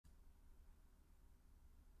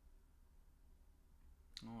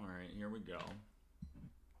Alright, here we go.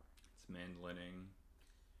 It's mandolining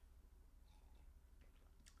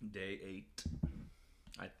day 8,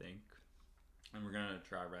 I think. And we're gonna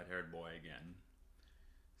try Red Haired Boy again.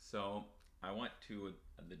 So, I went to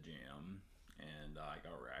the jam and I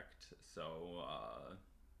got wrecked. So,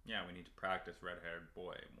 yeah, we need to practice Red Haired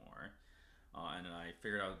Boy more. And then I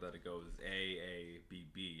figured out that it goes A, B,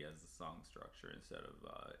 B as the song structure instead of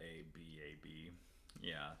A, B, A, B.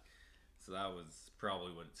 Yeah, so that was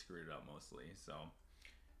probably what it screwed it up mostly. So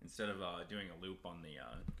instead of doing a loop on the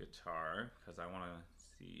guitar, because I want to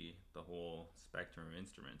see the whole spectrum of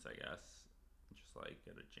instruments, I guess, just like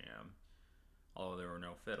at a jam. Although there were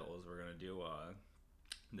no fiddles, we're going to do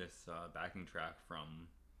this backing track from,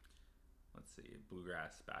 let's see,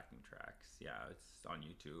 bluegrass backing tracks. Yeah, it's on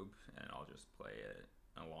YouTube, and I'll just play it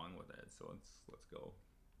along with it. So let's go.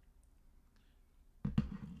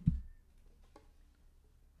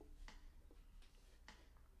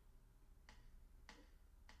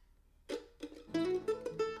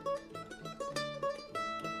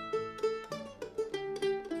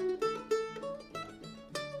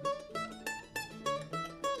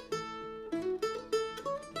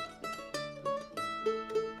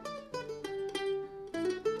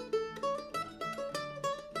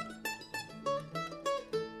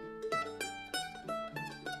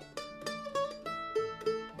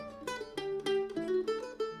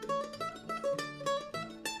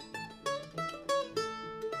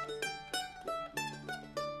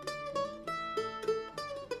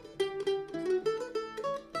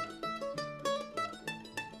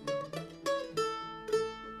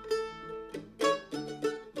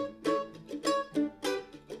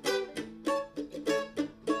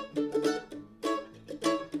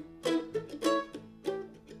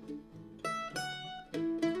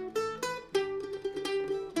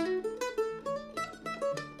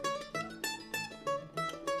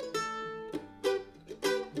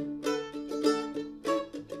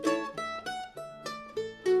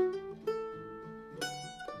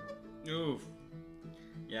 Oof.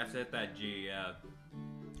 You have to hit that G, yeah.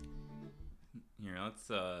 Here,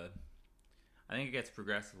 let's, I think it gets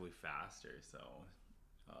progressively faster, so,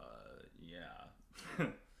 yeah.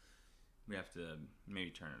 We have to maybe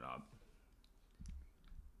turn it up.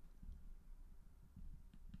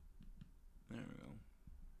 There we go.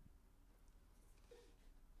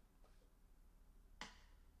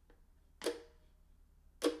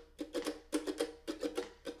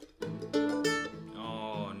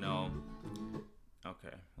 Oh, no.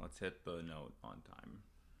 Okay, let's hit the note on time.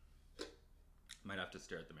 Might have to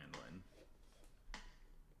stare at the mandolin.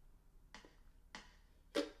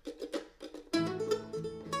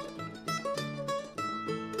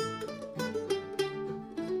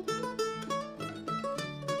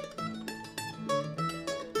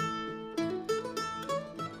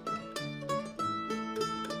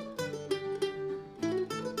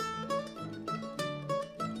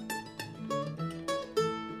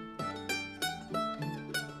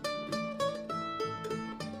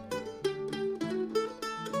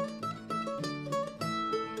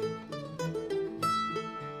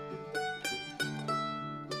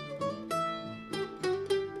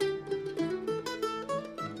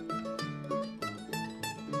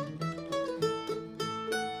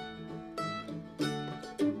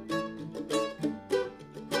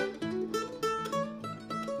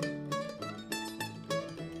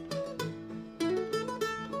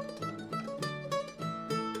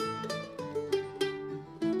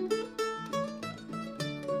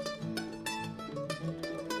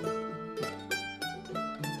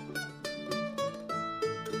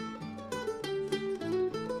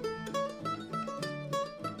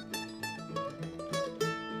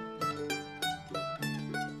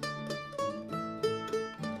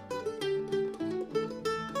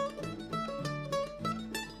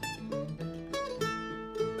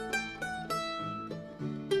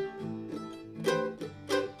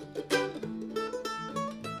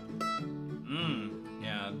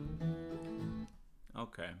 Yeah.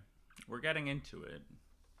 Okay. We're getting into it.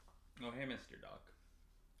 Oh, hey, Mr. Duck.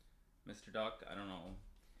 Mr. Duck, I don't know.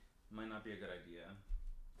 Might not be a good idea.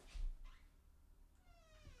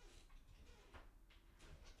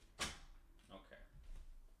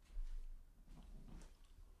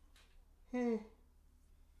 Okay.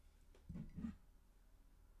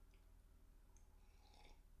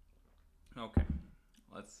 Okay.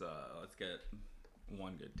 Let's get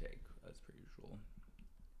one good take as per usual.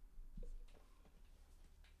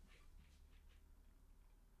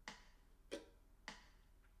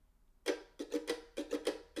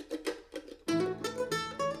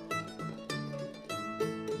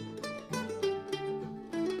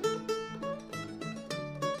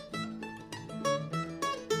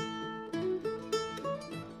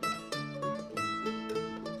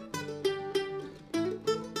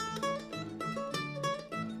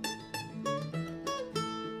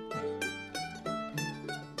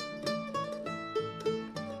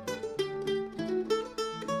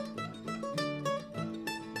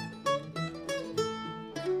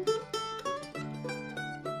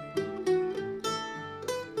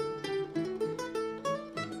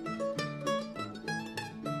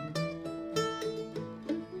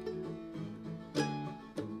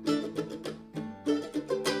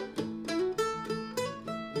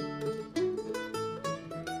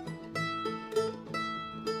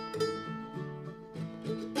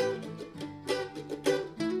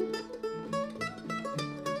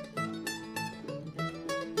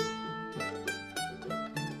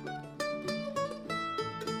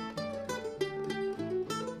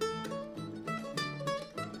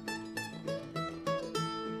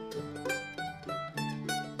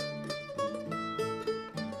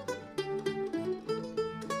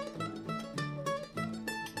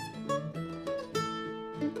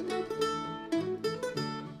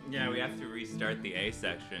 have to restart the A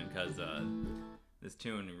section because this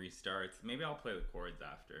tune restarts. Maybe I'll play the chords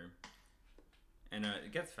after. And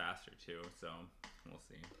it gets faster too, so we'll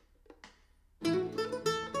see.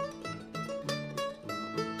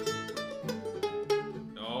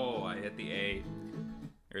 Oh, I hit the A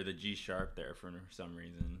or the G sharp there for some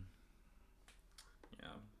reason. Yeah.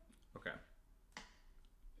 Okay.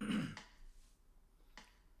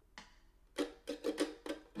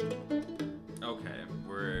 Okay,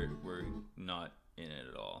 we're not in it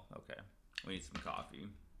at all. Okay. We need some coffee.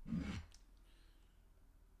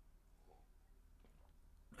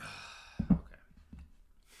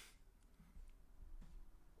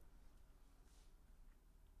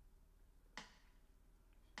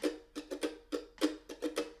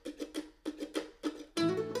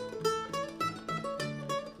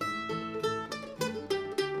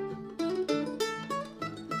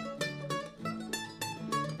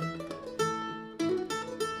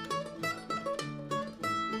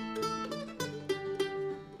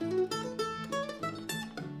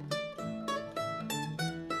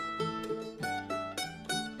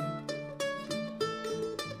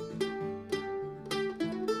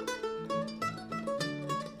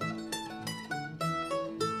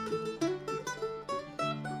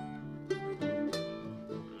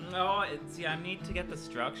 Oh, see, I need to get the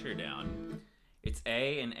structure down. It's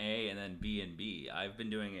A and then B and B. I've been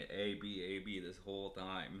doing it A, B this whole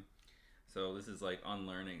time. So this is like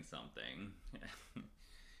unlearning something.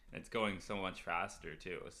 It's going so much faster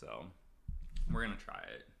too, so we're gonna try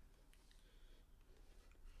it.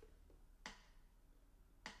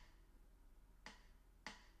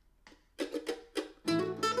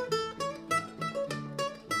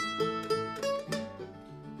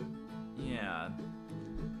 Yeah.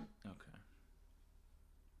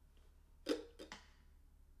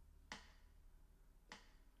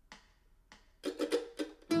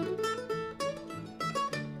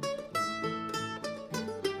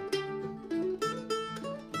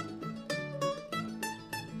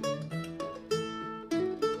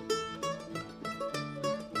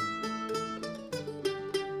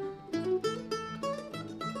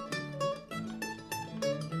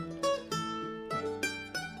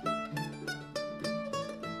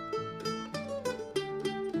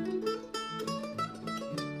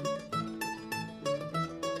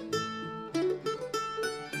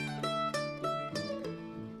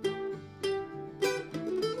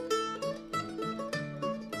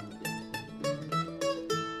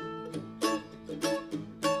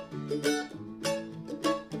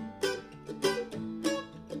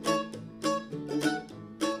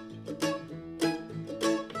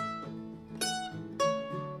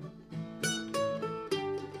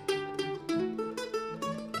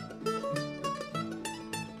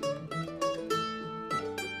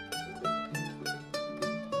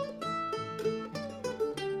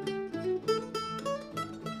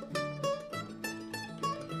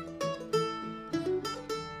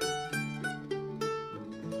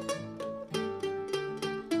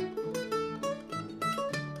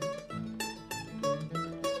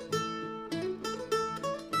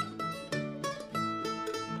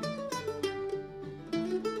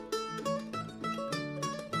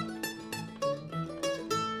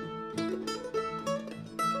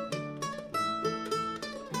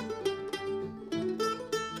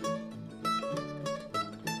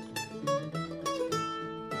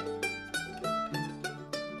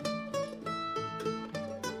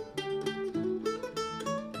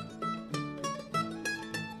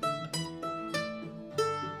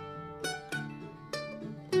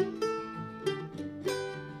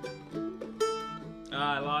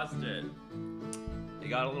 I lost it. It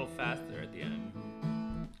got a little faster at the end.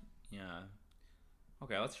 Yeah.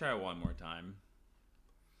 Okay, let's try it one more time.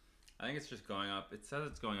 I think it's just going up. It says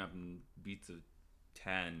it's going up in beats of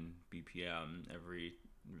 10 BPM every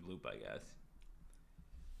loop, I guess.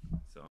 So